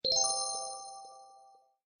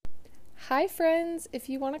Hi friends, if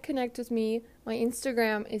you want to connect with me, my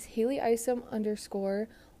Instagram is HaleyIsom_,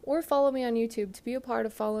 or follow me on YouTube to be a part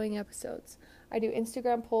of following episodes. I do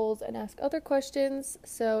Instagram polls and ask other questions,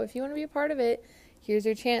 so if you want to be a part of it, here's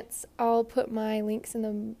your chance. I'll put my links in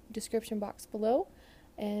the description box below,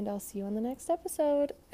 and I'll see you on the next episode.